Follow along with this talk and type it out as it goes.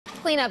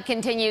Cleanup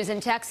continues in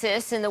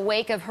Texas in the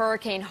wake of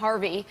Hurricane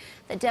Harvey.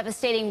 The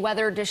devastating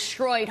weather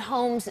destroyed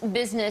homes,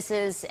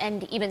 businesses,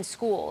 and even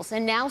schools.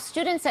 And now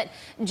students at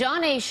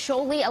John A.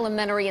 Sholey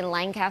Elementary in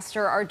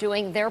Lancaster are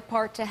doing their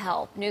part to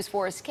help. News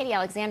 4's Katie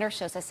Alexander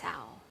shows us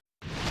how.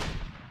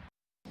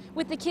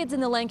 With the kids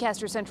in the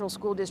Lancaster Central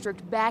School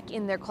District back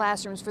in their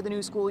classrooms for the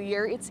new school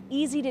year, it's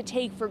easy to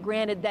take for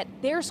granted that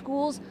their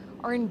schools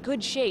are in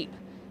good shape.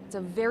 It's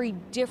a very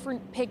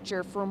different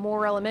picture for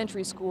Moore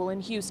Elementary School in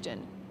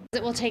Houston.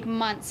 It will take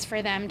months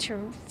for them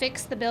to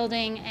fix the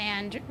building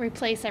and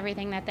replace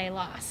everything that they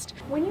lost.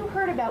 When you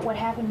heard about what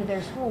happened to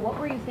their school, what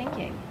were you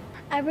thinking?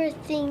 I was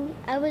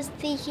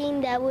thinking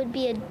that would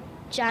be a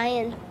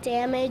giant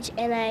damage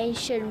and I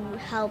should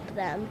help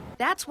them.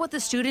 That's what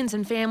the students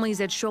and families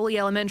at Sholey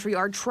Elementary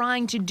are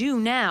trying to do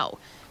now.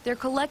 They're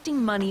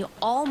collecting money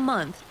all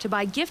month to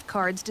buy gift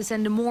cards to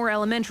send to Moore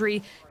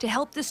Elementary to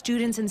help the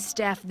students and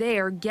staff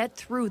there get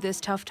through this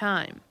tough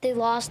time. They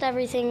lost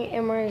everything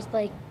and we're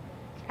like,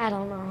 I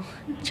don't know,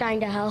 trying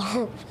to help.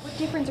 What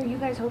difference are you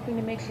guys hoping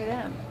to make for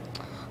them?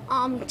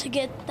 To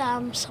get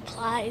them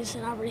supplies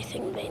and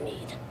everything they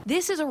need.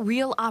 This is a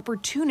real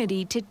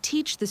opportunity to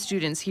teach the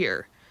students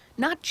here,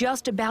 not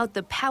just about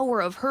the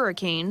power of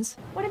hurricanes.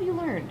 What have you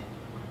learned?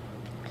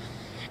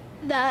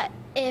 That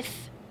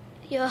if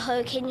you're a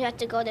hurricane, you have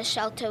to go to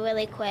shelter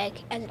really quick,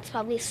 and it's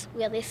probably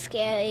really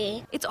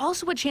scary. It's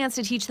also a chance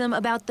to teach them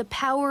about the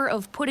power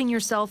of putting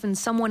yourself in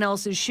someone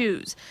else's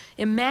shoes,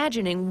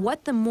 imagining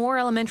what the Moore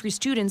Elementary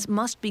students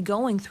must be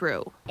going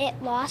through.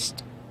 It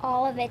lost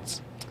all of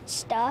its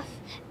stuff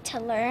to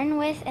learn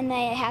with, and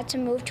they had to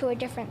move to a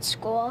different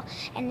school,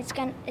 and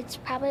it's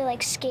probably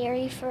like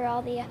scary for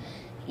all the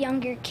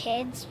younger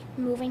kids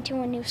moving to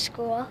a new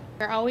school.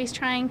 We're always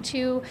trying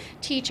to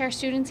teach our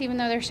students, even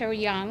though they're so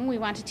young. We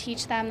want to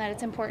teach them that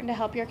it's important to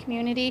help your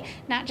community,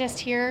 not just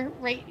here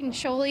right in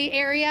Sholey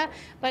area,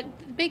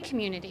 but big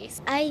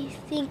communities. I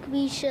think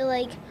we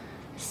should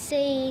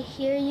say,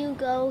 here you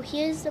go,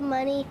 here's the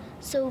money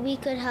so we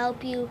could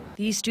help you.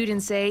 These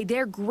students say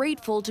they're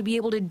grateful to be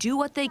able to do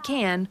what they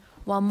can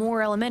while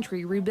Moore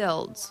Elementary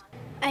rebuilds.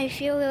 I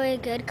feel really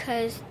good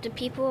because the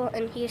people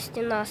in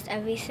Houston lost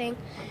everything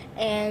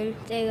and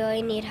they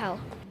really need help.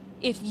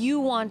 If you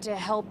want to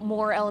help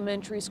Moore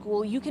Elementary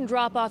School, you can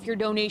drop off your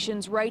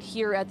donations right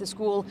here at the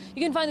school.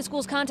 You can find the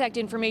school's contact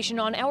information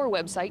on our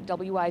website,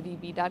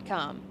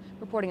 WIVB.com.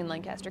 Reporting in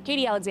Lancaster,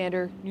 Katie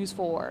Alexander, News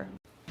 4.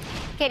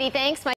 Katie, thanks.